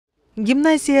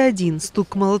Гимназия 1.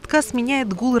 Стук молотка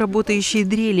сменяет гул работающей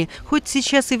дрели. Хоть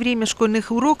сейчас и время школьных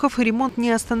уроков, ремонт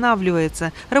не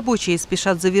останавливается. Рабочие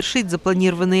спешат завершить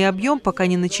запланированный объем, пока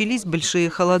не начались большие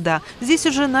холода. Здесь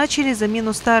уже начали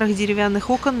замену старых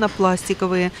деревянных окон на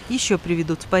пластиковые. Еще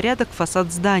приведут в порядок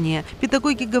фасад здания.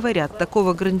 Педагоги говорят,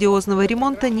 такого грандиозного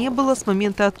ремонта не было с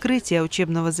момента открытия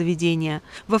учебного заведения.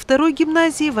 Во второй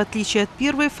гимназии, в отличие от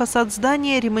первой, фасад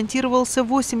здания ремонтировался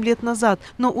 8 лет назад,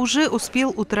 но уже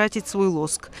успел утратить свой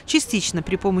лоск. Частично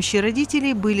при помощи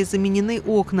родителей были заменены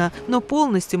окна, но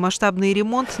полностью масштабный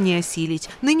ремонт не осилить.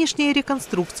 Нынешняя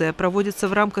реконструкция проводится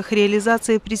в рамках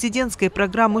реализации президентской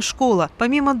программы «Школа».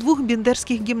 Помимо 2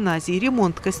 бендерских гимназий,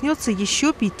 ремонт коснется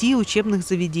еще 5 учебных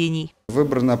заведений.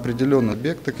 Выбраны определенные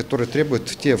объекты, которые требуют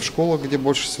в школах, где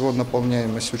больше всего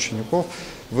наполняемость учеников,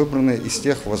 выбраны из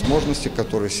тех возможностей,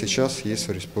 которые сейчас есть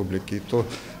в республике. И то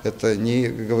это, не,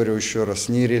 говорю еще раз,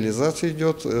 не реализация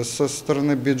идет со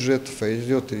стороны бюджетов, а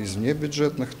идет из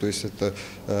внебюджетных. То есть это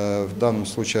в данном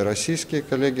случае российские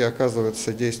коллеги оказывают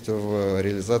содействие в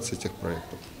реализации этих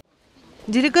проектов.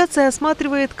 Делегация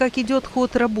осматривает, как идет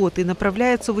ход работы,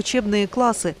 направляется в учебные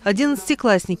классы.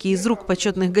 11-классники из рук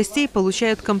почетных гостей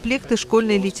получают комплекты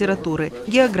школьной литературы.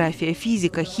 География,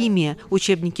 физика, химия.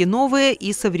 Учебники новые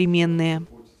и современные.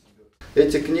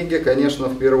 Эти книги, конечно,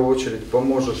 в первую очередь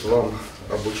поможет вам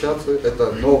обучаться.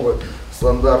 Это новые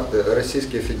стандарты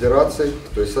Российской Федерации.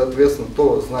 То есть, соответственно,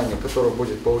 то знание, которое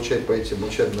будет получать по этим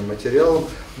учебным материалам,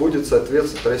 будет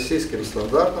соответствовать российским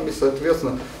стандартам. И,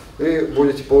 соответственно, вы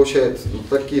будете получать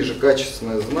такие же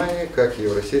качественные знания, как и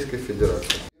в Российской Федерации.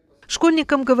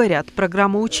 Школьникам говорят,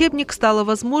 программа «Учебник» стала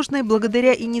возможной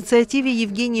благодаря инициативе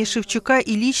Евгения Шевчука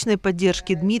и личной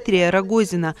поддержке Дмитрия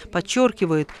Рогозина.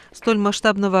 Подчеркивают, столь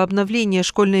масштабного обновления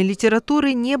школьной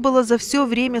литературы не было за все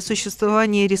время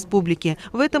существования республики.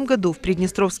 В этом году в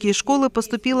приднестровские школы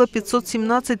поступило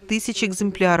 517 тысяч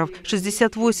экземпляров,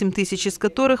 68 тысяч из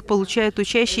которых получают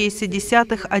учащиеся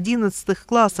 10-11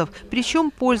 классов.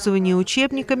 Причем пользование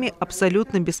учебниками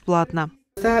абсолютно бесплатно.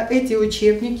 За эти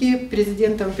учебники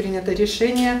президентом принято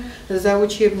решение, за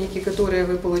учебники, которые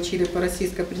вы получили по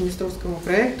российско-приднестровскому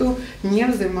проекту, не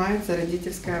взимается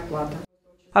родительская оплата.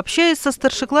 Общаясь со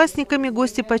старшеклассниками,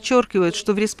 гости подчеркивают,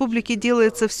 что в республике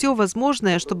делается все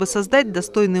возможное, чтобы создать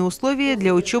достойные условия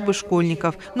для учебы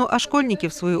школьников. Ну а школьники,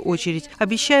 в свою очередь,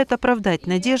 обещают оправдать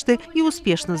надежды и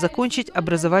успешно закончить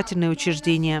образовательные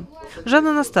учреждения.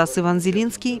 Жанна Настас, Иван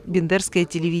Зелинский, Бендерское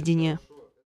телевидение.